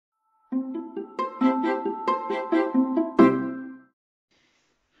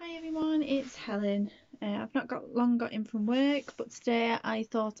Helen. I've not got in from work, but today I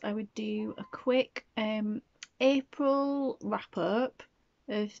thought I would do a quick April wrap up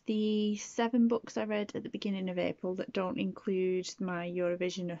of the 7 books I read at the beginning of April that don't include my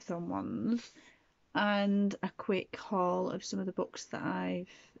Eurovision-a-thon ones, and a quick haul of some of the books that I've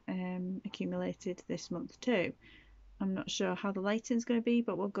accumulated this month too. I'm not sure how the lighting's going to be,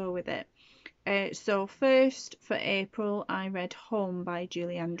 but we'll go with it. So first for April, I read Home by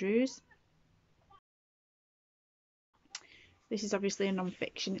Julie Andrews. This is obviously a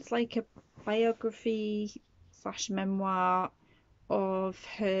non-fiction. It's like a biography slash memoir of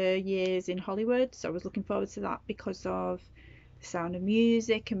her years in Hollywood. So I was looking forward to that because of The Sound of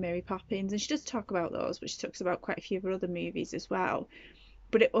Music and Mary Poppins. And she does talk about those, but she talks about quite a few of her other movies as well.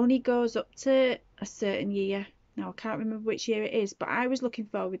 But it only goes up to a certain year. Now, I can't remember which year it is, but I was looking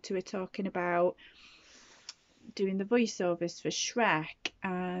forward to her talking about doing the voiceovers for Shrek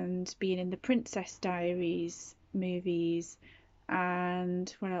and being in the Princess Diaries movies,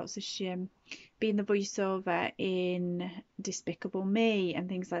 and what else is she being the voiceover in Despicable Me and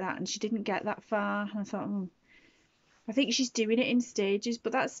things like that, and she didn't get that far, and I thought, I think she's doing it in stages,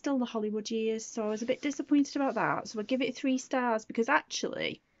 but that's still the Hollywood years, so I was a bit disappointed about that. So I give it 3 stars because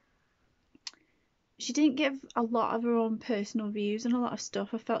actually she didn't give a lot of her own personal views and a lot of stuff.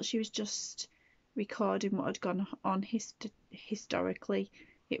 I felt she was just recording what had gone on historically.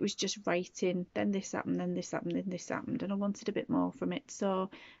 It was just writing, then this happened, then this happened, then this happened, and I wanted a bit more from it, so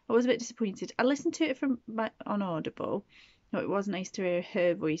I was a bit disappointed. I listened to it on Audible. No, it was nice to hear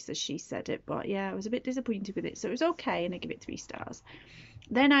her voice as she said it, but yeah, I was a bit disappointed with it, so it was okay, and I give it 3 stars.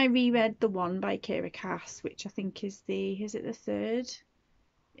 Then I reread The One by Kiera Cass, which I think is it the third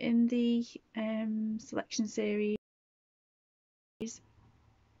in the selection series.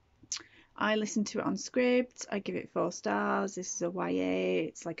 I listened to it on Scribd. I give it 4 stars. This is a YA.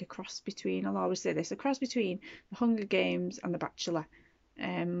 It's like a cross between, I'll always say this, a cross between The Hunger Games and The Bachelor.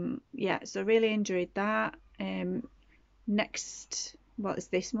 Yeah, so really enjoyed that. It's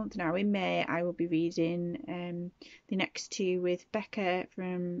this month now, in May, I will be reading the next 2 with Becca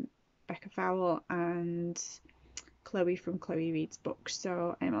from Becca Fowle and Chloe from Chloe Reads Books.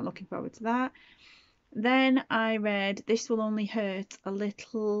 So I'm looking forward to that. Then I read This Will Only Hurt a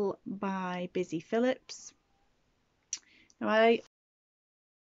Little by Busy Phillips. Now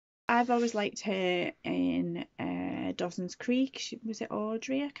I've always liked her in Dawson's Creek. Was it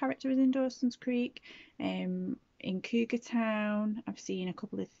Audrey? A character was in Dawson's Creek. In Cougar Town, I've seen a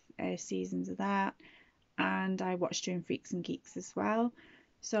couple of seasons of that, and I watched her in Freaks and Geeks as well.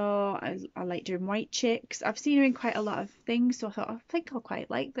 So I liked her in White Chicks. I've seen her in quite a lot of things, so I thought I think I'll quite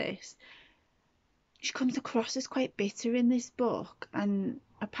like this. She comes across as quite bitter in this book, and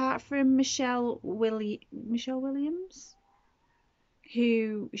apart from Michelle Williams,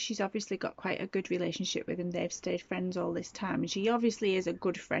 who she's obviously got quite a good relationship with, and they've stayed friends all this time, and she obviously is a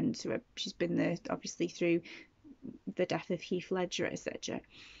good friend to her. She's been there obviously through the death of Heath Ledger, etc.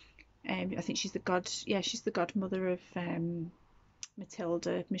 I think she's the godmother of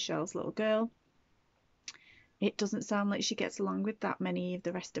Matilda, Michelle's little girl. It doesn't sound like she gets along with that many of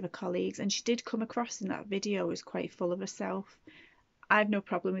the rest of her colleagues, and she did come across in that video as quite full of herself. I have no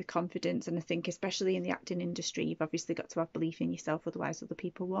problem with confidence, and I think especially in the acting industry, you've obviously got to have belief in yourself, otherwise other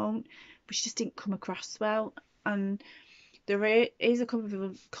people won't. But she just didn't come across well, and there is a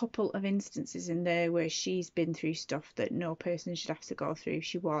couple of instances in there where she's been through stuff that no person should have to go through.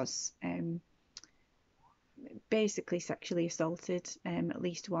 She was basically sexually assaulted at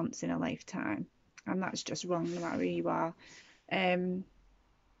least once in a lifetime, and that's just wrong no matter who you are.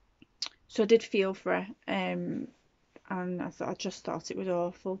 So I did feel for her, and I just thought it was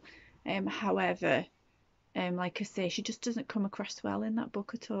awful. However, like I say, she just doesn't come across well in that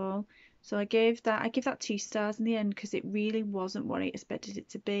book at all. So I give that 2 stars in the end, because it really wasn't what I expected it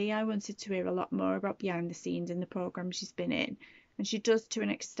to be. I wanted to hear a lot more about behind the scenes in the program she's been in, and she does to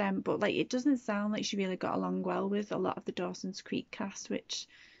an extent, but like it doesn't sound like she really got along well with a lot of the Dawson's Creek cast, which,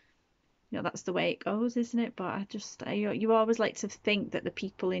 you know, that's the way it goes, isn't it? But you always like to think that the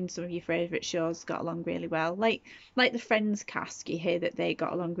people in some of your favourite shows got along really well. Like the Friends cast, you hear that they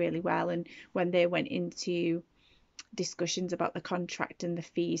got along really well, and when they went into discussions about the contract and the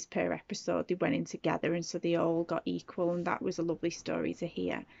fees per episode, they went in together, and so they all got equal, and that was a lovely story to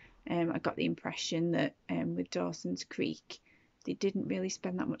hear. I got the impression that with Dawson's Creek, they didn't really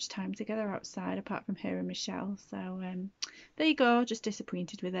spend that much time together outside, apart from her and Michelle. So there you go, just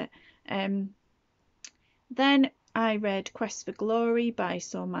disappointed with it. Then I read Quest for Glory by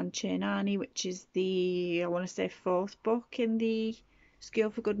Soman Chainani, which is I want to say 4th book in the School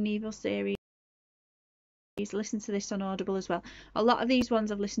for Good and Evil series. Listen to this on Audible as well. A lot of these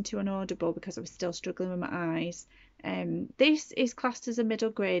ones I've listened to on Audible because I was still struggling with my eyes. This is classed as a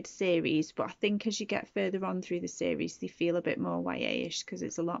middle grade series, but I think as you get further on through the series, they feel a bit more YA-ish because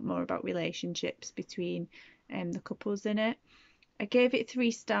it's a lot more about relationships between the couples in it. I gave it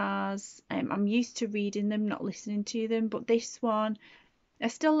 3 stars. I'm used to reading them, not listening to them, but this one, I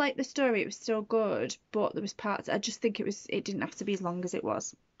still like the story. It was still good, but there was parts I just think it didn't have to be as long as it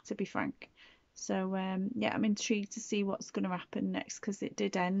was, to be frank. So yeah, I'm intrigued to see what's going to happen next because it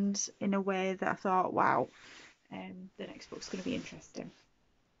did end in a way that I thought, wow, the next book's going to be interesting.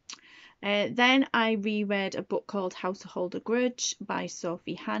 Then I reread a book called How to Hold a Grudge by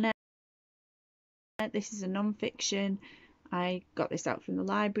Sophie Hannah. This is a non-fiction. I got this out from the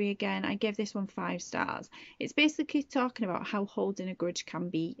library again. I gave this one 5 stars. It's basically talking about how holding a grudge can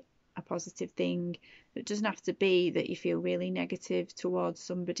be a positive thing. It doesn't have to be that you feel really negative towards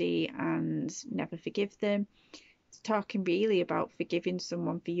somebody and never forgive them. It's talking really about forgiving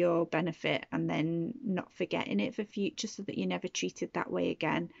someone for your benefit and then not forgetting it for future so that you're never treated that way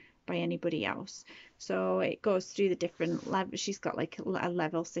again by anybody else. So it goes through the different levels. She's got like a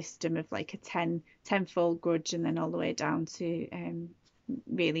level system of like a 10-fold grudge and then all the way down to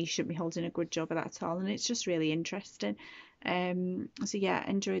really shouldn't be holding a grudge over that at all, and it's just really interesting. So yeah,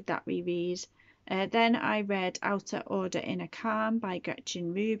 enjoyed that reread. Then I read Outer Order Inner Calm by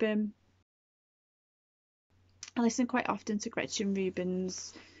Gretchen Rubin. I listen quite often to Gretchen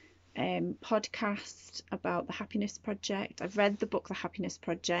Rubin's podcast about the Happiness Project. I've read the book The Happiness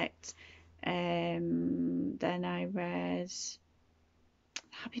Project. Then I read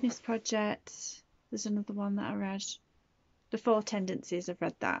Happiness Project. There's another one that I read. The 4 Tendencies, I've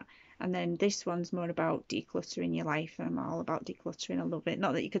read that. And then this one's more about decluttering your life. I'm all about decluttering. I love it.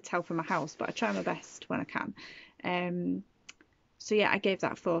 Not that you could tell from my house, but I try my best when I can. So yeah, I gave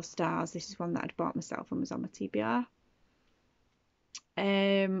that 4 stars. This is one that I'd bought myself and was on my TBR.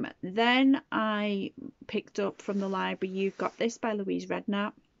 Then I picked up from the library You've Got This by Louise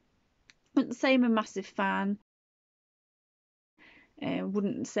Redknapp. Wouldn't say I'm a massive fan.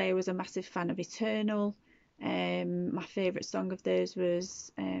 Wouldn't say I was a massive fan of Eternal. My favourite song of theirs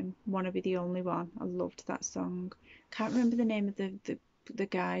was Wanna Be the Only One. I loved that song. Can't remember the name of the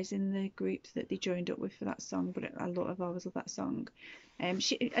guys in the group that they joined up with for that song, but I've always loved that song. I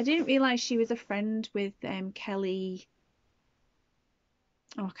didn't realise she was a friend with Kelly.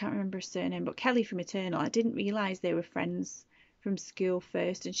 Oh, I can't remember her surname, but Kelly from Eternal. I didn't realise they were friends from school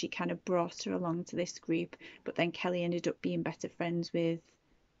first, and she kind of brought her along to this group. But then Kelly ended up being better friends with,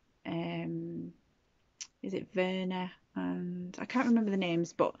 is it Verna? And I can't remember the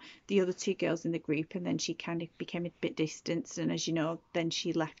names, but the other 2 girls in the group. And then she kind of became a bit distanced, and as you know, then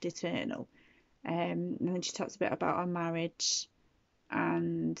she left Eternal. And then she talks a bit about her marriage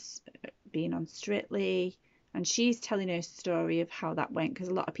and being on Strictly. And she's telling her story of how that went, because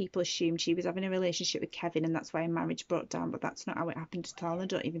a lot of people assumed she was having a relationship with Kevin and that's why her marriage broke down, but that's not how it happened at all. I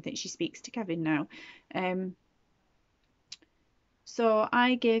don't even think she speaks to Kevin now. So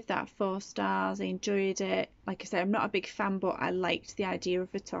I gave that 4 stars. I enjoyed it. Like I said, I'm not a big fan, but I liked the idea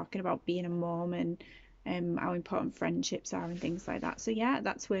of her talking about being a mom and how important friendships are and things like that. So yeah,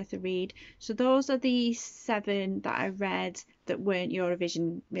 that's worth a read. So those are the 7 that I read that weren't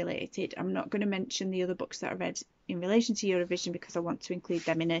Eurovision related. I'm not going to mention the other books that I read in relation to Eurovision because I want to include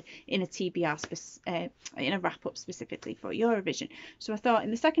them in a TBR in a wrap up specifically for Eurovision. So I thought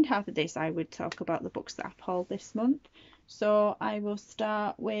in the second half of this I would talk about the books that I've hauled this month. So I will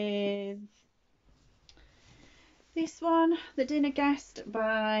start with this one, The Dinner Guest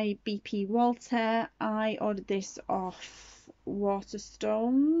by BP Walter. I ordered this off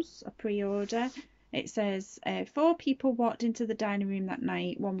Waterstones, a pre-order. It says 4 people walked into the dining room that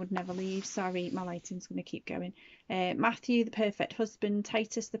night. One would never leave. Sorry, my lighting's going to keep going. Matthew, the perfect husband.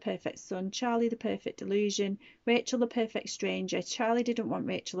 Titus, the perfect son. Charlie, the perfect delusion. Rachel, the perfect stranger. Charlie didn't want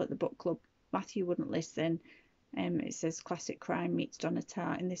Rachel at the book club. Matthew wouldn't listen. It says classic crime meets Donna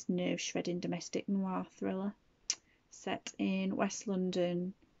Tartt in this nerve-shredding domestic noir thriller set in West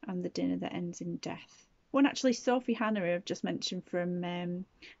London and the dinner that ends in death. One actually, Sophie Hannah, who I've just mentioned from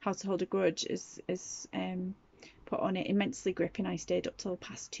How to Hold a Grudge, is put on it immensely gripping. I stayed up till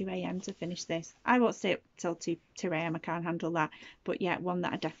past 2 a.m. to finish this. I won't stay up till 2 a.m. I can't handle that. But yeah, one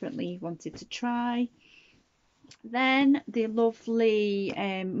that I definitely wanted to try. Then the lovely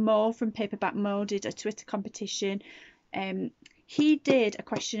Mo from Paperback Mo did a Twitter competition. He did a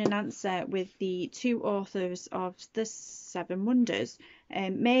question and answer with the 2 authors of The 7 Wonders,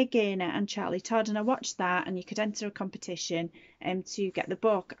 May Gaynor and Charlie Todd, and I watched that, and you could enter a competition to get the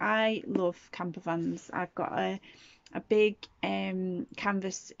book. I love campervans. I've got a big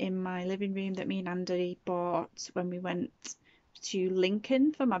canvas in my living room that me and Andy bought when we went to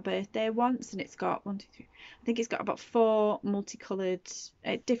Lincoln for my birthday once, and it's got one, two, three. I think it's got about 4 multicoloured,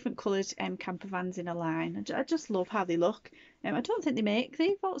 different coloured camper vans in a line. I just love how they look. I don't think they make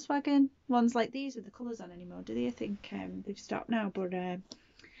the Volkswagen ones like these with the colours on anymore, do they? I think they've stopped now, but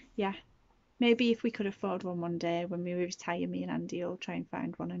yeah. Maybe if we could afford one day when we retire, me and Andy will try and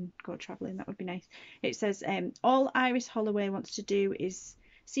find one and go travelling. That would be nice. It says, all Iris Holloway wants to do is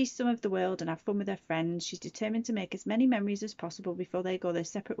see some of the world and have fun with her friends. She's determined to make as many memories as possible before they go their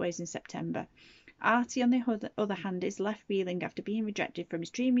separate ways in September. Artie, on the other hand, is left reeling after being rejected from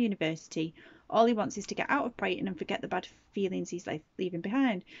his dream university. All he wants is to get out of Brighton and forget the bad feelings he's leaving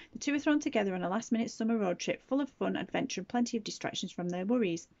behind. The two are thrown together on a last-minute summer road trip full of fun, adventure and plenty of distractions from their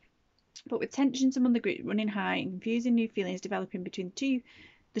worries. But with tensions among the group running high and confusing new feelings developing between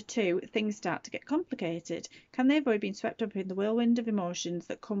the two, things start to get complicated. Can they avoid being swept up in the whirlwind of emotions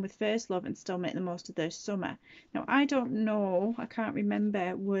that come with first love and still make the most of their summer? Now, I don't know, I can't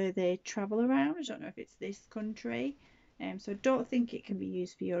remember where they travel around. I don't know if it's this country, so I don't think it can be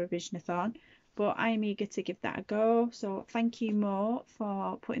used for Eurovision-a-thon, but I'm eager to give that a go. So thank you, Mo,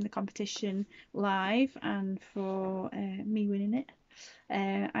 for putting the competition live and for me winning it.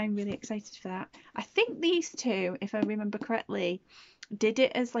 I'm really excited for that. I think these two, if I remember correctly, did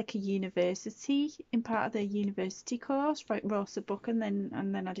it as like a university in part of their university course, right? Wrote a book and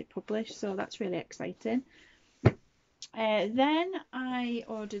then had it published. So that's really exciting. Then I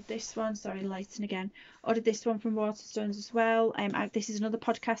ordered this one. Sorry, lighting again. Ordered this one from Waterstones as well. This is another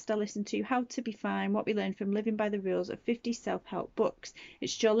podcast I listen to, How to Be Fine, What We Learned from Living by the Rules of 50 Self-Help Books.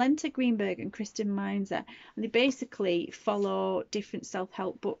 It's Jolenta Greenberg and Kristen Meinzer, and they basically follow different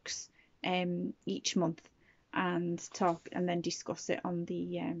self-help books each month and talk and then discuss it on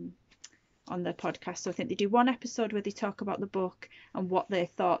the podcast. So I think they do one episode where they talk about the book and what their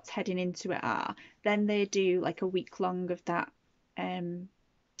thoughts heading into it are. Then they do like a week long of that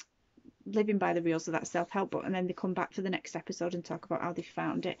living by the rules of that self-help book, and then they come back for the next episode and talk about how they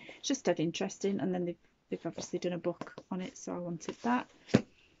found it. It's just that interesting. And then they've obviously done a book on it, so I wanted that.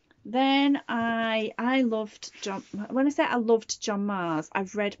 Then I loved John. When I say I loved John Marrs,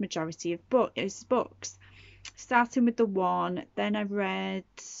 I've read majority of his books, starting with the one. Then I read,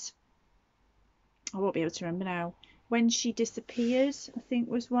 I won't be able to remember now. When She Disappeared, I think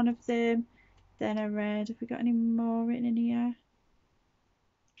was one of them. Then I read, have we got any more written in here?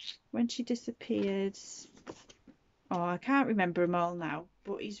 When She Disappeared. Oh, I can't remember them all now,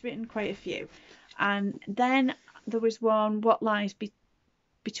 but he's written quite a few. And then there was one, What Lies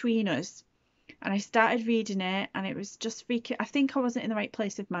Between Us. And I started reading it, and it was just freaking. I think I wasn't in the right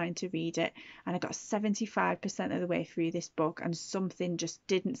place of mind to read it, and I got 75% of the way through this book, and something just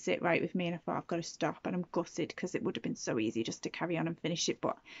didn't sit right with me, and I thought I've got to stop. And I'm gutted because it would have been so easy just to carry on and finish it,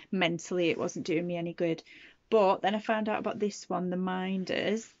 but mentally it wasn't doing me any good. But then I found out about this one, The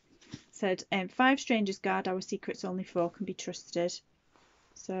Minders. Said 5 strangers guard our secrets, only 4 can be trusted.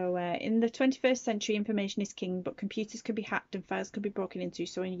 So in the 21st century, information is king, but computers can be hacked and files can be broken into,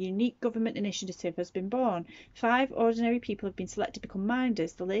 so a unique government initiative has been born. 5 ordinary people have been selected to become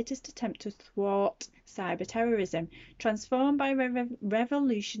Minders, the latest attempt to thwart cyber terrorism. Transformed by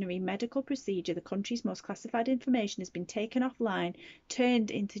revolutionary medical procedure, the country's most classified information has been taken offline,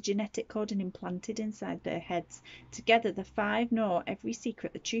 turned into genetic code and implanted inside their heads. Together, the 5 know every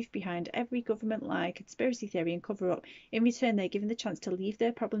secret, the truth behind every government lie, conspiracy theory and cover-up. In return, they're given the chance to leave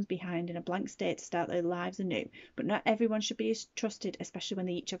their problems behind in a blank state to start their lives anew. But not everyone should be trusted, especially when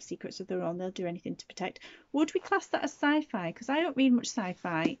they each have secrets of their own they'll do anything to protect. Would we class that as sci-fi? Because I don't read much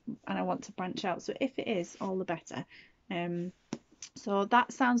sci-fi and I want to branch out, so if it is, all the better. So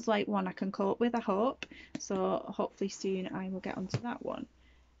that sounds like one I can cope with, I hope. So hopefully soon I will get onto that one.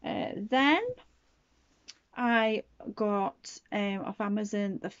 Then I got off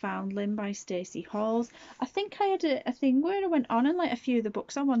Amazon The Foundling by Stacey Halls. I think I had a thing where I went on and like a few of the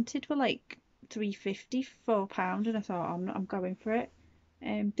books I wanted were like £3.50, £4, and I thought I'm going for it.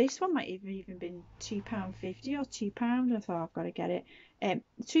 This one might even been £2.50 or £2, and I thought I've got to get it.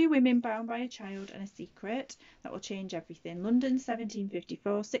 2 women bound by a child and a secret that will change everything. London,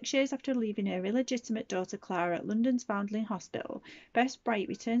 1754. 6 years after leaving her illegitimate daughter Clara at London's Foundling Hospital, Bess Bright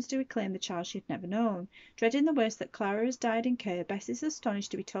returns to reclaim the child she had never known. Dreading the worst that Clara has died in care, Bess is astonished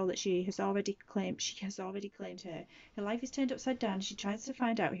to be told that she has already claimed her. Her life is turned upside down. She tries to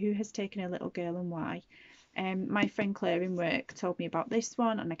find out who has taken her little girl and why. My friend Claire in work told me about this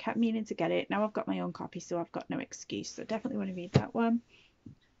one, and I kept meaning to get it. Now I've got my own copy, so I've got no excuse. So definitely want to read that one.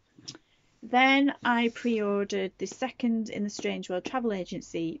 Then I pre-ordered the second in the Strange World travel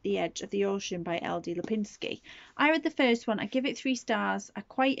agency, The Edge of the Ocean by L.D. Lipinski. I read the first one. I give it 3 stars. I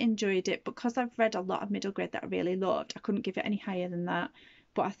quite enjoyed it because I've read a lot of middle grade that I really loved. I couldn't give it any higher than that.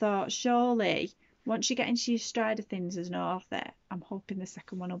 But I thought, surely, once you get into your stride of things as an author, I'm hoping the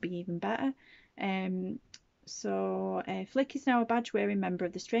second one will be even better. Flick is now a badge-wearing member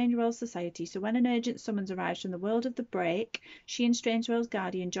of the Strange World Society, so when an urgent summons arrives from the world of the Break, she and Strange World's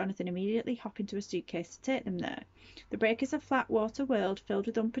guardian Jonathan immediately hop into a suitcase to take them there. The Break is a flat water world filled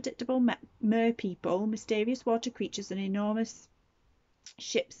with unpredictable mer-people, mysterious water creatures, and enormous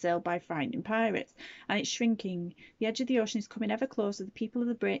ships sailed by frightening pirates, and it's shrinking. The edge of the ocean is coming ever closer. The people of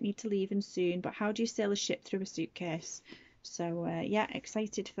the Break need to leave, and soon, but how do you sail a ship through a suitcase? So, yeah,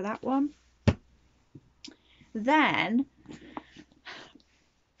 excited for that one. Then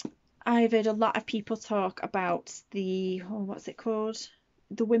I've heard a lot of people talk about what's it called?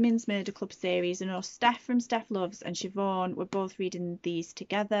 The Women's Murder Club series. I know Steph from Steph Loves and Siobhan were both reading these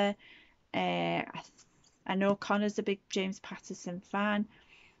together. I know Connor's a big James Patterson fan.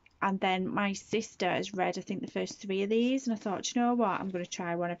 And then my sister has read, I think, the first 3 of these. And I thought, you know what? I'm going to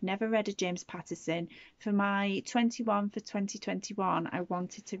try one. I've never read a James Patterson. For my 21 for 2021, I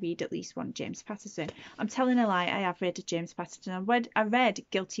wanted to read at least one James Patterson. I'm telling a lie. I have read a James Patterson. I read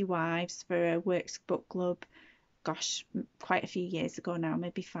Guilty Wives for a Works book club. Gosh, quite a few years ago now.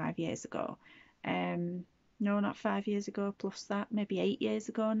 Maybe 5 years ago. No, not 5 years ago. Plus that. Maybe 8 years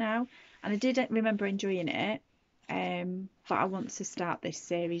ago now. And I did remember enjoying it. But I want to start this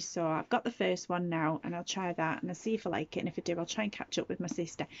series, so I've got the first one now and I'll try that and I'll see if I like it, and if I do I'll try and catch up with my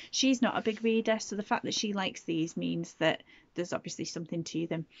sister. She's not a big reader, so the fact that she likes these means that there's obviously something to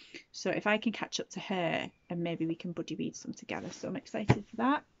them. So if I can catch up to her, and maybe we can buddy read some together, so I'm excited for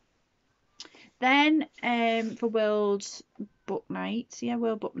that. Then for World Book Night, the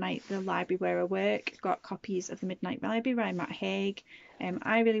library where I work got copies of The Midnight Library by Matt Haig.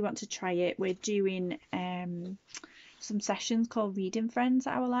 I really want to try it. We're doing some sessions called Reading Friends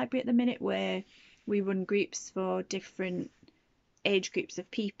at our library at the minute, where we run groups for different age groups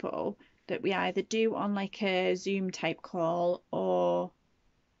of people that we either do on like a Zoom type call or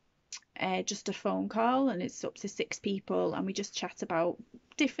just a phone call, and it's up to 6 people and we just chat about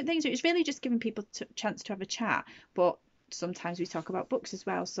different things. It's really just giving people a chance to have a chat, but sometimes we talk about books as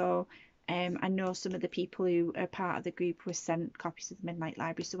well. So I know some of the people who are part of the group were sent copies of the Midnight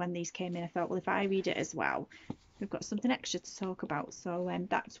Library, so when these came in I thought, well, if I read it as well, we've got something extra to talk about. So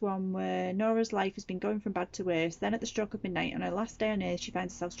that's one where Nora's life has been going from bad to worse. Then at the stroke of midnight on her last day on earth, she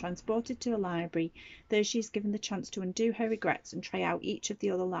finds herself transported to a library. There she is given the chance to undo her regrets and try out each of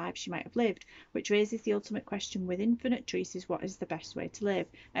the other lives she might have lived, which raises the ultimate question: with infinite choices, what is the best way to live?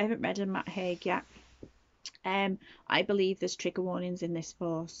 I haven't read a Matt Haig yet. I believe there's trigger warnings in this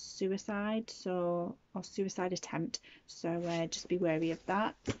for suicide, or suicide attempt, so just be wary of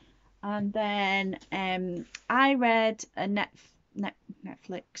that. And then I read a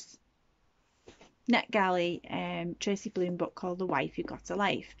Netflix NetGalley Tracy Bloom book called The Wife Who Got a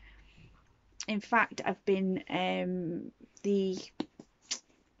Life. In fact, I've been the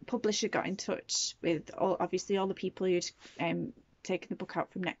publisher got in touch with all the people who'd taken the book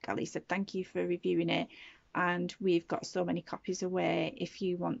out from NetGalley, said thank you for reviewing it, and we've got so many copies away. If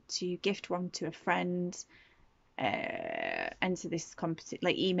you want to gift one to a friend, enter this competition,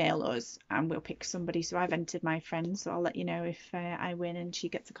 like email us and we'll pick somebody. So I've entered my friend, so I'll let you know if I win and she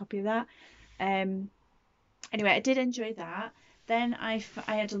gets a copy of that. Anyway, I did enjoy that. Then I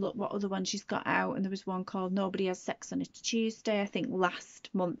had a look what other one she's got out, and there was one called Nobody Has Sex on a Tuesday. I think last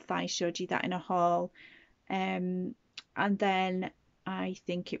month I showed you that in a haul. And then I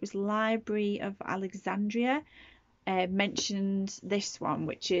think it was Library of Alexandria mentioned this one,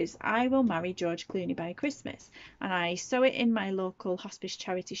 which is I Will Marry George Clooney by Christmas, and I saw it in my local hospice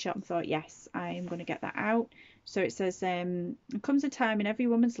charity shop and thought, yes, I am going to get that out. So it says, there comes a time in every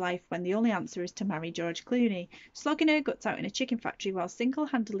woman's life when the only answer is to marry George Clooney. Slogging her guts out in a chicken factory while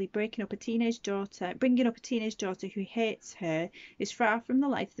single-handedly bringing up a teenage daughter who hates her is far from the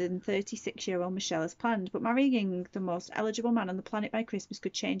life the 36-year-old Michelle has planned. But marrying the most eligible man on the planet by Christmas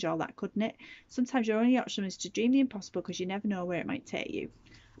could change all that, couldn't it? Sometimes your only option is to dream the impossible, because you never know where it might take you.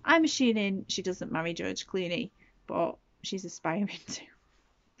 I'm assuming she doesn't marry George Clooney, but she's aspiring to.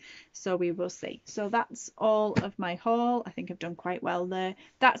 So we will see. So that's all of my haul. I think I've done quite well there.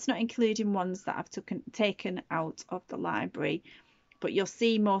 That's not including ones that I've taken out of the library, but you'll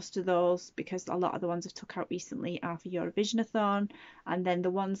see most of those, because a lot of the ones I've took out recently are for Eurovisionathon, and then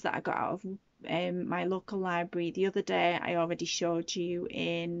the ones that I got out of my local library the other day I already showed you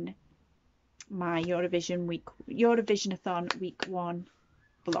in my Eurovisionathon week 1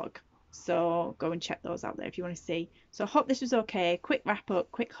 vlog. So go and check those out there if you want to see. So I hope this was okay. Quick wrap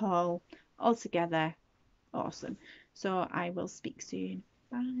up, quick haul, all together. Awesome. So I will speak soon.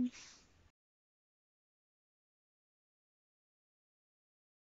 Bye.